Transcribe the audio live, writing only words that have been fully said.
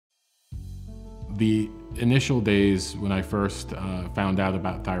The initial days when I first found out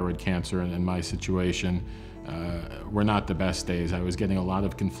about thyroid cancer and my situation were not the best days. I was getting a lot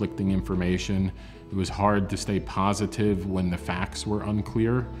of conflicting information. It was hard to stay positive when the facts were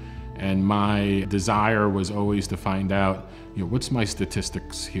unclear. And my desire was always to find out, what's my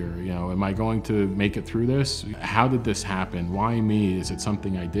statistics here? Am I going to make it through this? How did this happen? Why me? Is it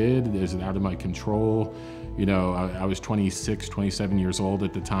something I did? Is it out of my control? I was 26, 27 years old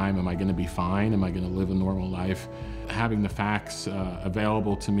at the time. Am I going to be fine? Am I going to live a normal life? Having the facts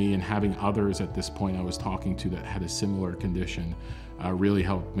available to me and having others at this point I was talking to that had a similar condition really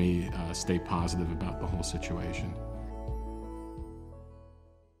helped me stay positive about the whole situation.